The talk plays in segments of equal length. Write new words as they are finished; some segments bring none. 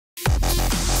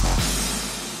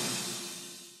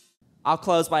I'll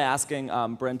close by asking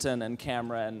Brenton and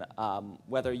Cameron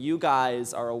whether you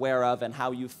guys are aware of and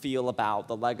how you feel about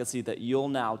the legacy that you'll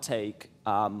now take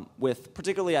with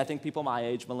particularly, I think, people my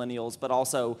age, millennials, but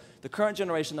also the current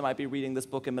generation that might be reading this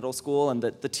book in middle school, and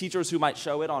the teachers who might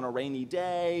show it on a rainy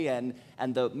day,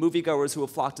 and the moviegoers who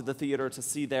have flocked to the theater to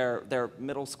see their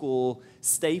middle school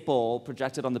staple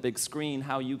projected on the big screen,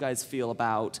 how you guys feel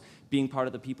about being part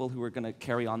of the people who are going to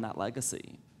carry on that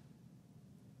legacy.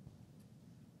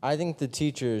 I think the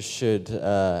teachers should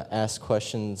ask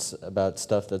questions about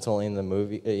stuff that's only in the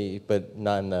movie, but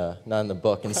not in the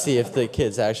book, and see if the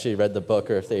kids actually read the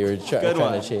book or if they were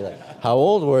trying to cheat. Like, how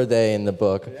old were they in the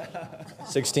book?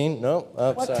 16? No.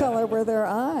 Oh, what sorry. color were their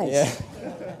eyes? Yeah.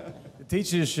 The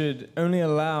teachers should only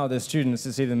allow their students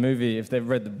to see the movie if they've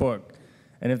read the book,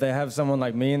 and if they have someone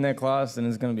like me in their class, then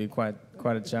it's going to be quite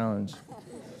a challenge.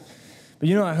 But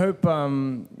I hope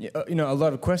a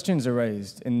lot of questions are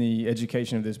raised in the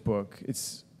education of this book.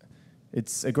 It's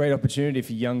a great opportunity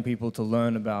for young people to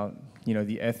learn about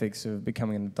the ethics of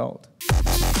becoming an adult.